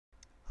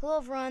Hello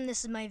everyone,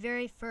 this is my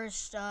very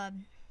first,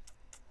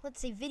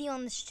 let's say, video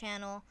on this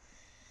channel.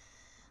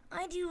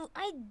 I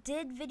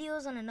did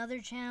videos on another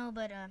channel,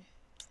 but,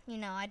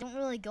 I don't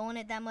really go on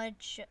it that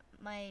much.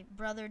 My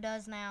brother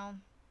does now.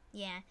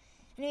 Yeah.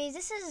 Anyways,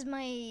 this is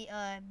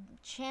my,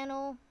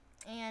 channel,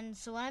 and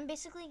so what I'm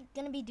basically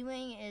gonna be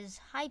doing is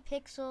high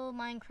pixel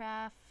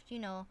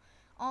Minecraft,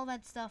 all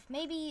that stuff.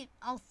 Maybe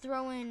I'll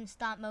throw in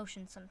stop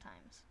motion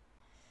sometimes.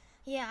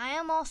 Yeah, I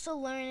am also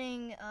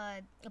learning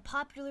a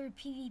popular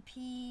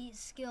PvP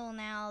skill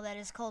now that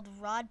is called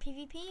Rod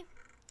PvP.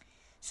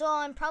 So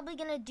I'm probably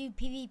going to do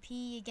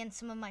PvP against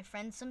some of my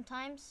friends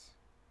sometimes.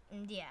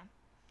 And yeah.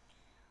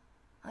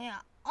 Oh yeah,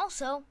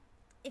 also,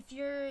 if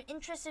you're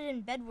interested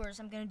in Bedwars,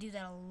 I'm going to do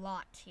that a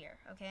lot here,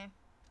 okay?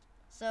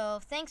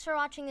 So thanks for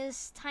watching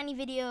this tiny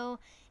video,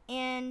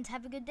 and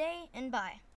have a good day, and bye.